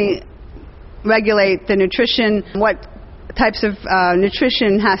certainly regulate the nutrition, what types of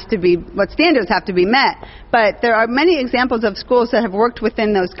nutrition what standards have to be met. But there are many examples of schools that have worked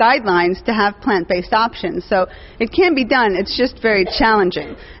within those guidelines to have plant-based options. So it can be done. It's just very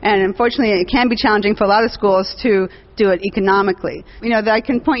challenging. And unfortunately, it can be challenging for a lot of schools to do it economically. I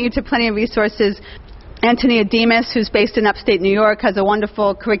can point you to plenty of resources. Antonia Demas, who's based in upstate New York, has a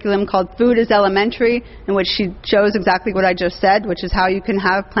wonderful curriculum called Food is Elementary, in which she shows exactly what I just said, which is how you can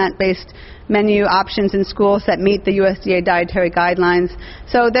have plant-based menu options in schools that meet the USDA Dietary Guidelines.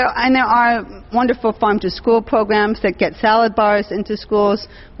 So there are wonderful farm-to-school programs that get salad bars into schools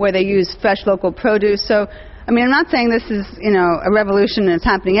where they use fresh local produce. So, I'm not saying this is, a revolution and it's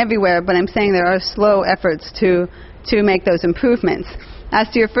happening everywhere, but I'm saying there are slow efforts to make those improvements. As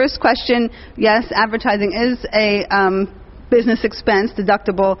to your first question, yes, advertising is a business expense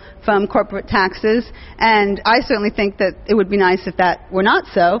deductible from corporate taxes, and I certainly think that it would be nice if that were not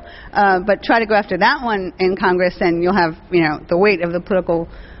so, but try to go after that one in Congress and you'll have, the weight of the political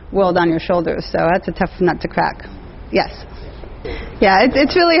world on your shoulders, so that's a tough nut to crack. Yes. Yeah,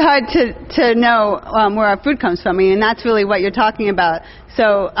 it's really hard to know where our food comes from, and that's really what you're talking about.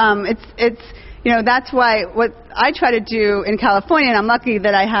 So that's why what I try to do in California, and I'm lucky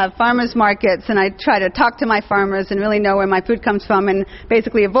that I have farmers markets, and I try to talk to my farmers and really know where my food comes from and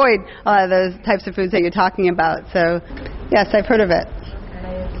basically avoid a lot of those types of foods that you're talking about. So, yes, I've heard of it.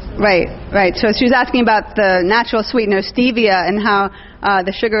 Right. So she was asking about the natural sweetener stevia and how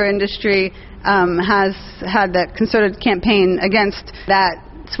the sugar industry has had that concerted campaign against that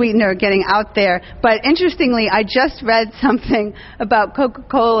sweetener getting out there. But interestingly, I just read something about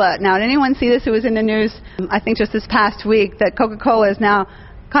Coca-Cola. Now, did anyone see this? It was in the news, I think just this past week, that Coca-Cola is now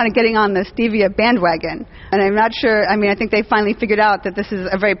kind of getting on the stevia bandwagon. And I'm not sure, I think they finally figured out that this is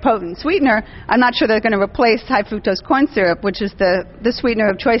a very potent sweetener. I'm not sure they're going to replace high fructose corn syrup, which is the sweetener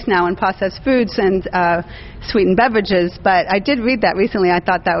of choice now in processed foods and sweetened beverages. But I did read that recently. I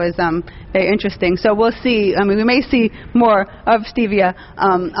thought that was very interesting. So we'll see. We may see more of stevia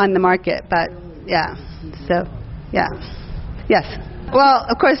on the market. But, yeah. So, yeah. Yes. Well,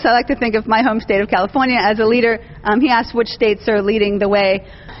 of course, I like to think of my home state of California as a leader. He asked which states are leading the way.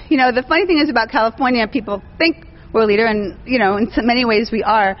 The funny thing is about California, people think we're a leader, and, in so many ways we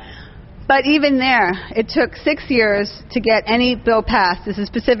are. But even there, it took 6 years to get any bill passed. This is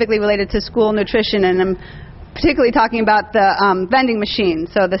specifically related to school nutrition, and I'm particularly talking about the vending machines,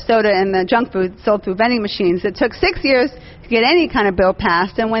 so the soda and the junk food sold through vending machines. It took 6 years to get any kind of bill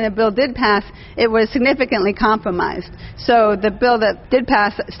passed, and when the bill did pass, it was significantly compromised. So the bill that did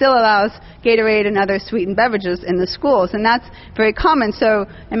pass still allows Gatorade and other sweetened beverages in the schools, and that's very common. So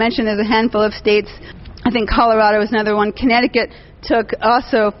I mentioned there's a handful of states. I think Colorado is another one. Connecticut took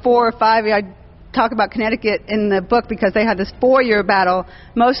also 4 or 5 years. I talk about Connecticut in the book because they had this 4-year battle,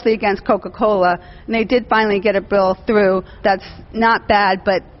 mostly against Coca-Cola, and they did finally get a bill through. That's not bad,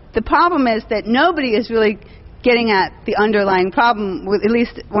 but the problem is that nobody is really getting at the underlying problem, at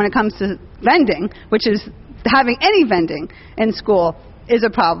least when it comes to vending, which is having any vending in school is a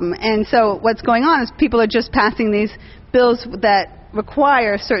problem. And so what's going on is people are just passing these bills that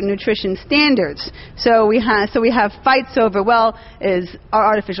require certain nutrition standards. So we have fights over, well, are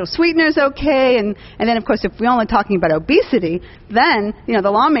artificial sweeteners okay? And then, of course, if we're only talking about obesity, then, the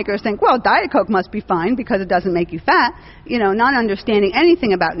lawmakers think, well, Diet Coke must be fine because it doesn't make you fat, not understanding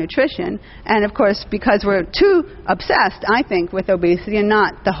anything about nutrition. And, of course, because we're too obsessed, I think, with obesity and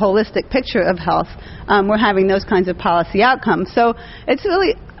not the holistic picture of health, we're having those kinds of policy outcomes. So it's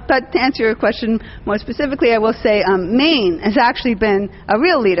really... But to answer your question more specifically, I will say Maine has actually been a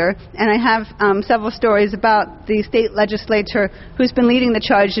real leader, and I have several stories about the state legislature who's been leading the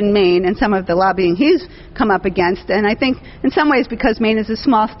charge in Maine and some of the lobbying he's come up against. And I think in some ways, because Maine is a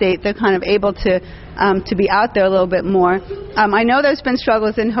small state, they're kind of able to be out there a little bit more. I know there's been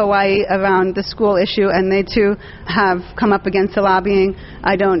struggles in Hawaii around the school issue, and they too have come up against the lobbying.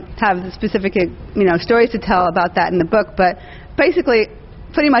 I don't have the specific stories to tell about that in the book, but basically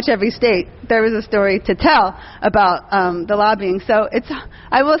pretty much every state, there is a story to tell about the lobbying. So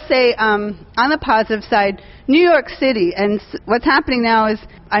I will say, on the positive side, New York City, and what's happening now is,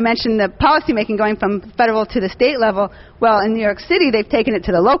 I mentioned the policymaking going from federal to the state level. Well, in New York City, they've taken it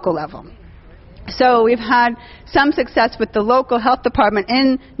to the local level. So we've had some success with the local health department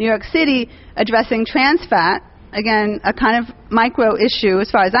in New York City addressing trans fat. Again, a kind of micro issue as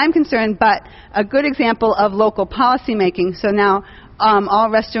far as I'm concerned, but a good example of local policymaking. So now all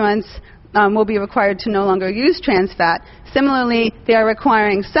restaurants will be required to no longer use trans fat. Similarly, they are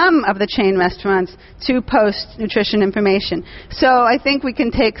requiring some of the chain restaurants to post nutrition information. So I think we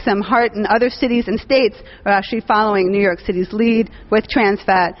can take some heart, and other cities and states are actually following New York City's lead with trans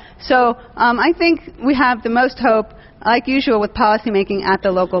fat. So I think we have the most hope, like usual, with policymaking at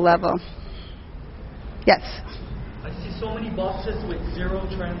the local level. Yes? I see so many boxes with 0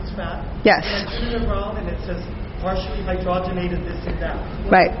 trans fat. Yes. And I turn around and it says partially hydrogenated this and that.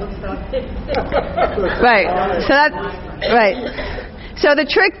 Right. What's that? Right. So that's right. So the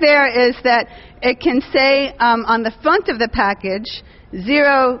trick there is that it can say on the front of the package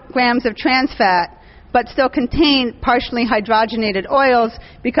 0 grams of trans fat, but still contain partially hydrogenated oils,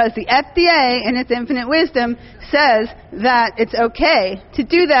 because the FDA, in its infinite wisdom, says that it's okay to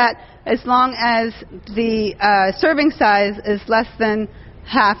do that as long as the serving size is less than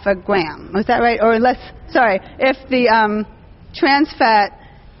half a gram. Was that right? Or less, sorry, if the trans fat,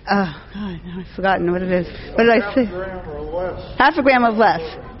 oh God, now I've forgotten what it is. What did I say? Half a gram or less. Half a gram of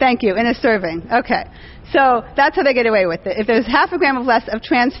less. Thank you, in a serving. Okay. So that's how they get away with it. If there's half a gram of less of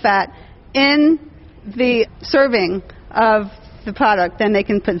trans fat in the serving of the product, then they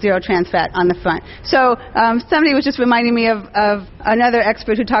can put 0 trans fat on the front. So somebody was just reminding me of another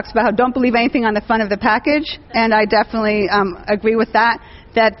expert who talks about how don't believe anything on the front of the package, and I definitely agree with that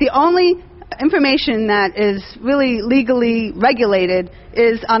the only information that is really legally regulated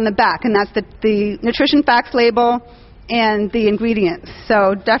is on the back, and that's the nutrition facts label and the ingredients.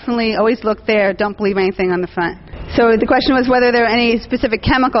 So definitely always look there. Don't believe anything on the front. So the question was whether there are any specific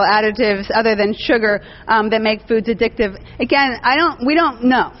chemical additives other than sugar that make foods addictive. Again, we don't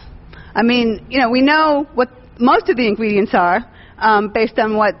know. I mean, we know what most of the ingredients are based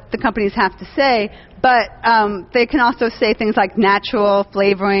on what the companies have to say, but they can also say things like natural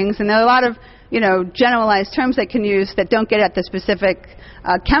flavorings, and there are a lot of generalized terms they can use that don't get at the specific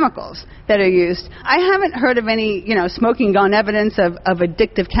chemicals that are used. I haven't heard of any smoking gun evidence of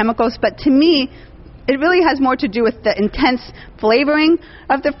addictive chemicals, but to me, it really has more to do with the intense flavoring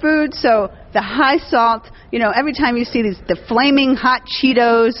of the food. So the high salt, every time you see the flaming hot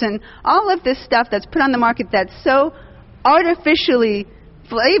Cheetos and all of this stuff that's put on the market that's so artificially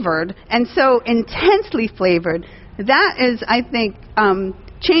flavored and so intensely flavored, that is, I think,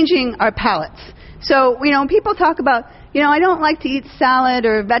 changing our palates. So, when people talk about, I don't like to eat salad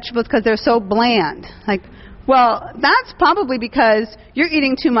or vegetables because they're so bland. Well, that's probably because you're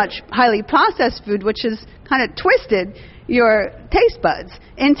eating too much highly processed food, which has kind of twisted your taste buds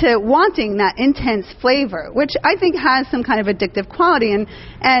into wanting that intense flavor, which I think has some kind of addictive quality. And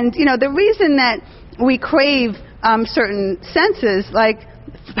the reason that we crave certain senses, like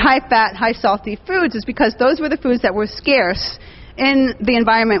high-fat, high-salty foods, is because those were the foods that were scarce in the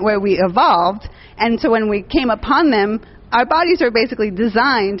environment where we evolved. And so when we came upon them, our bodies are basically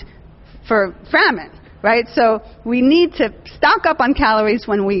designed for famine. Right? So we need to stock up on calories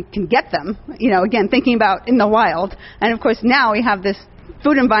when we can get them, again, thinking about in the wild. And of course, now we have this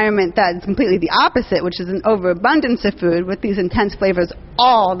food environment that is completely the opposite, which is an overabundance of food with these intense flavors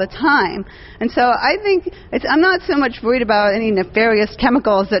all the time. And so I think I'm not so much worried about any nefarious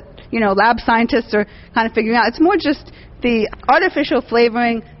chemicals that, lab scientists are kind of figuring out. It's more just the artificial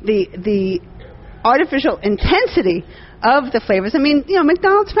flavoring, the artificial intensity of the flavors. I mean,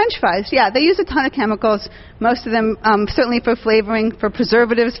 McDonald's French fries, they use a ton of chemicals, most of them certainly for flavoring, for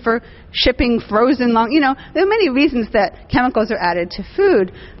preservatives, for shipping frozen long. There are many reasons that chemicals are added to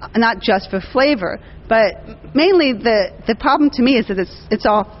food, not just for flavor. But mainly the problem to me is that it's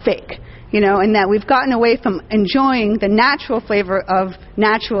all fake, and that we've gotten away from enjoying the natural flavor of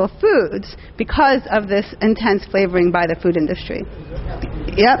natural foods because of this intense flavoring by the food industry.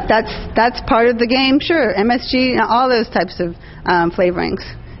 Yep, that's part of the game, sure. MSG, all those types of flavorings.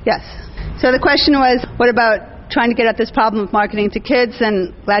 Yes. So the question was, what about trying to get at this problem of marketing to kids?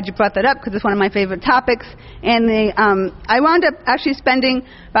 And glad you brought that up because it's one of my favorite topics. And I wound up actually spending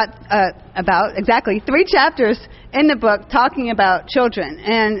about exactly 3 chapters in the book talking about children,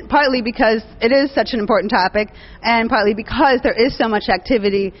 and partly because it is such an important topic, and partly because there is so much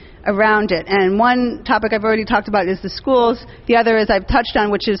activity around it. And one topic I've already talked about is the schools. The other is I've touched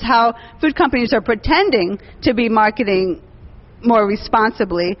on, which is how food companies are pretending to be marketing more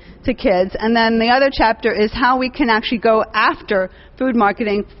responsibly to kids. And then the other chapter is how we can actually go after food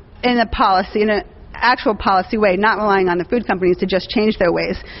marketing in a policy, in an actual policy way, not relying on the food companies to just change their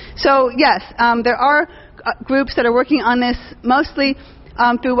ways. So yes, there are groups that are working on this. Mostly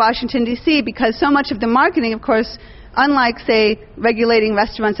through Washington, D.C., because so much of the marketing, of course, unlike, say, regulating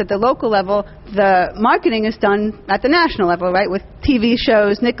restaurants at the local level, the marketing is done at the national level, right, with TV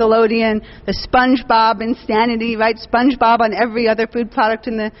shows, Nickelodeon, the SpongeBob insanity, right, SpongeBob on every other food product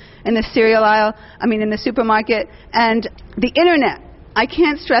in the cereal aisle, in the supermarket, and the Internet. I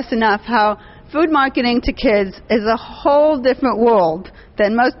can't stress enough how food marketing to kids is a whole different world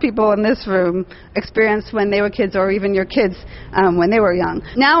than most people in this room experienced when they were kids, or even your kids when they were young.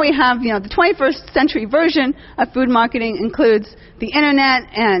 Now we have, the 21st century version of food marketing includes the Internet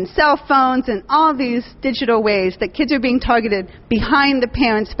and cell phones and all these digital ways that kids are being targeted behind the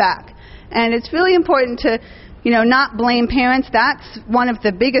parents' back. And it's really important to not blame parents. That's one of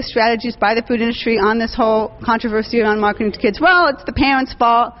the biggest strategies by the food industry on this whole controversy around marketing to kids. Well, it's the parents'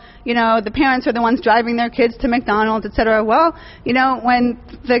 fault. The parents are the ones driving their kids to McDonald's, etc. Well, when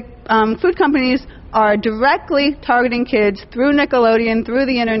the food companies are directly targeting kids through Nickelodeon, through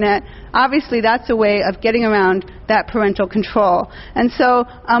the Internet, obviously that's a way of getting around that parental control. And so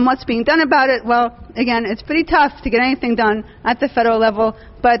what's being done about it? Well, again, it's pretty tough to get anything done at the federal level,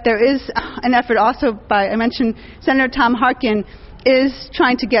 but there is an effort also by, I mentioned, Senator Tom Harkin is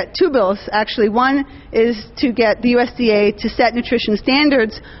trying to get two bills, actually. One is to get the USDA to set nutrition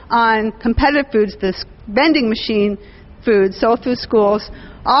standards on competitive foods, the vending machine foods sold through schools.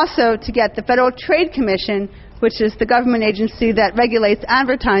 Also, to get the Federal Trade Commission, which is the government agency that regulates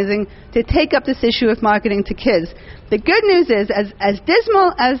advertising, to take up this issue of marketing to kids. The good news is, as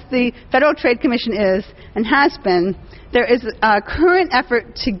dismal as the Federal Trade Commission is and has been, there is a current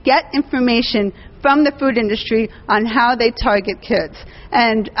effort to get information from the food industry on how they target kids.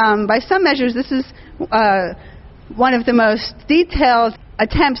 And by some measures, this is one of the most detailed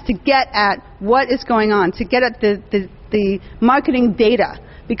attempts to get at what is going on, to get at the marketing data.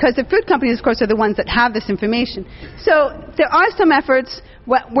 Because the food companies, of course, are the ones that have this information. So there are some efforts.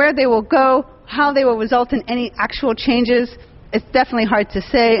 Where they will go, how they will result in any actual changes, it's definitely hard to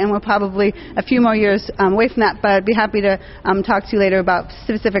say, and we're probably a few more years away from that, but I'd be happy to talk to you later about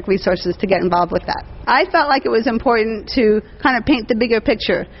specific resources to get involved with that. I felt like it was important to kind of paint the bigger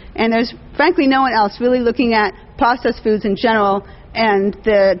picture, and there's frankly no one else really looking at processed foods in general and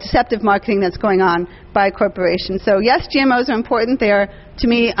the deceptive marketing that's going on by corporations. So yes, GMOs are important. They are, to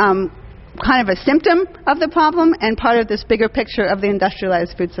me, kind of a symptom of the problem and part of this bigger picture of the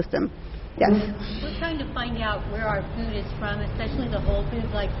industrialized food system. Yes? We're trying to find out where our food is from, especially the whole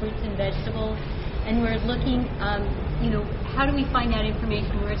foods like fruits and vegetables. And we're looking, how do we find out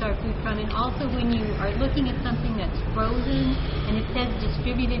information? Where's our food from? And also when you are looking at something that's frozen and it says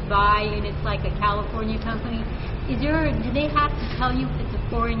distributed by, and it's like a California company, do they have to tell you if it's a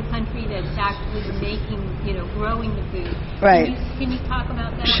foreign country that's actually making, growing the food? Right. Can you talk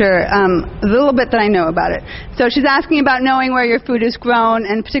about that? Sure. A little bit that I know about it. So she's asking about knowing where your food is grown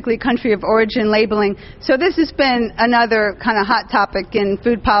and particularly country of origin labeling. So this has been another kind of hot topic in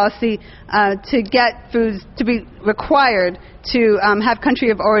food policy to get foods to be required to have country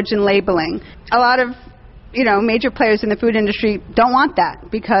of origin labeling. A lot of major players in the food industry don't want that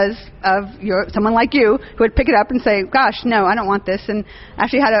because of someone like you who would pick it up and say, gosh, no, I don't want this. And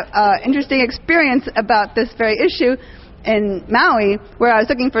actually had an interesting experience about this very issue in Maui, where I was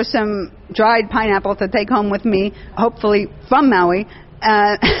looking for some dried pineapple to take home with me, hopefully from Maui.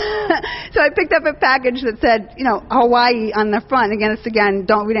 So I picked up a package that said, Hawaii on the front. Again,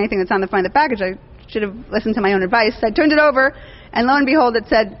 don't read anything that's on the front of the package. I should have listened to my own advice. I turned it over, and lo and behold, it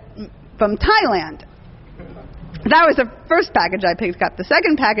said, from Thailand. That was the first package I picked up. The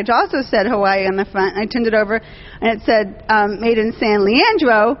second package also said Hawaii on the front. I turned it over, and it said made in San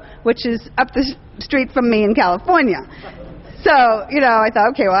Leandro, which is up the street from me in California. So, I thought,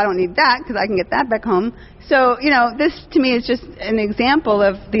 okay, well, I don't need that because I can get that back home. So, this to me is just an example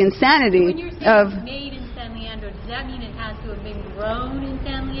of the insanity when you're saying made in San Leandro, does that mean it has to have been grown in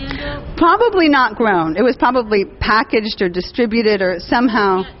San Leandro? Probably not grown. It was probably packaged or distributed or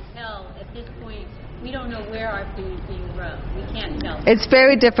somehow. We don't know where our food is being grown. We can't tell. It's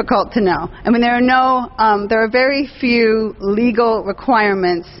very difficult to know. There are very few legal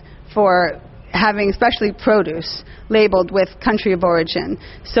requirements for having, especially produce, labeled with country of origin.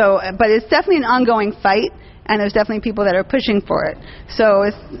 So, but it's definitely an ongoing fight, and there's definitely people that are pushing for it. So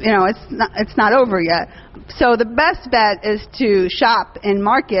it's not over yet. So the best bet is to shop in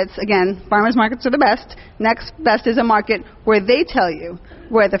markets. Again, farmers markets are the best. Next best is a market where they tell you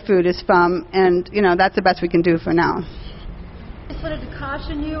where the food is from, and that's the best we can do for now. I just wanted to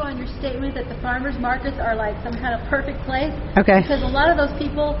caution you on your statement that the farmers markets are like some kind of perfect place. Okay. Because a lot of those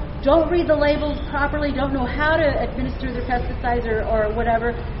people don't read the labels properly, don't know how to administer their pesticides or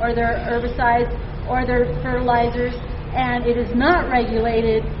whatever, or their herbicides or their fertilizers. and it is not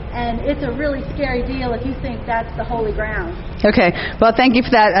regulated, and it's a really scary deal if you think that's the holy ground. Okay, well, thank you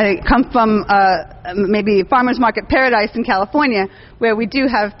for that. I come from maybe farmers market paradise in California, where we do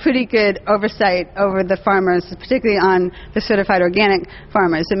have pretty good oversight over the farmers, particularly on the certified organic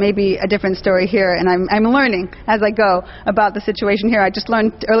farmers. It may be a different story here, and I'm learning as I go about the situation here. I just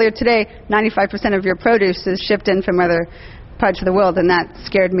learned earlier today 95% of your produce is shipped in from other parts of the world, and that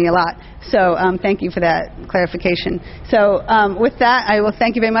scared me a lot. So thank you for that clarification. So with that, I will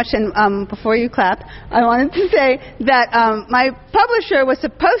thank you very much. And before you clap, I wanted to say that my publisher was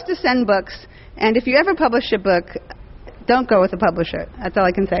supposed to send books, and if you ever publish a book, don't go with a publisher. That's all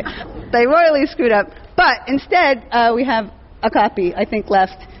I can say. They royally screwed up. But instead, we have a copy, I think,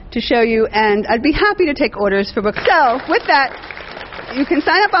 left to show you, and I'd be happy to take orders for books. So with that, you can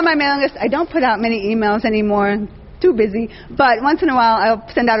sign up on my mailing list. I don't put out many emails anymore. Too busy, but once in a while I'll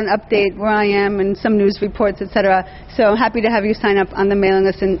send out an update where I am and some news reports, etc. So I'm happy to have you sign up on the mailing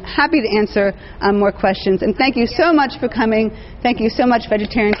list and happy to answer more questions. And thank you so much for coming. Thank you so much,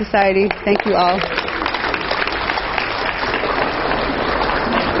 Vegetarian Society. Thank you all.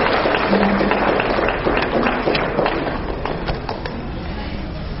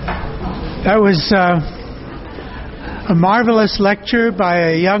 That was a marvelous lecture by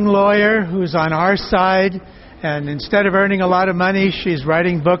a young lawyer who's on our side. And instead of earning a lot of money, she's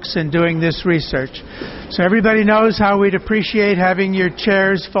writing books and doing this research. So everybody knows how we'd appreciate having your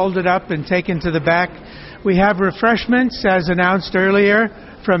chairs folded up and taken to the back. We have refreshments, as announced earlier,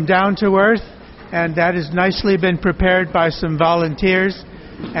 from Down to Earth, and that has nicely been prepared by some volunteers.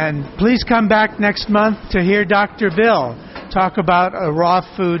 And please come back next month to hear Dr. Bill talk about a raw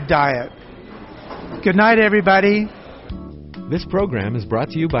food diet. Good night, everybody. This program is brought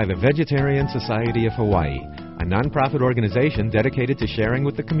to you by the Vegetarian Society of Hawaii, a nonprofit organization dedicated to sharing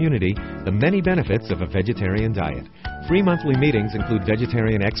with the community the many benefits of a vegetarian diet. Free monthly meetings include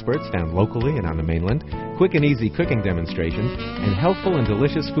vegetarian experts found locally and on the mainland, quick and easy cooking demonstrations, and healthful and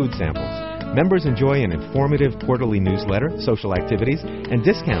delicious food samples. Members enjoy an informative quarterly newsletter, social activities, and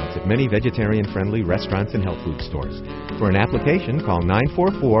discounts at many vegetarian-friendly restaurants and health food stores. For an application, call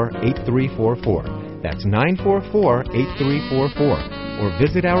 944-8344. That's 944-8344. Or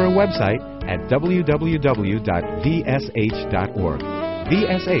visit our website at www.vsh.org.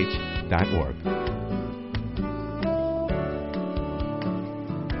 vsh.org.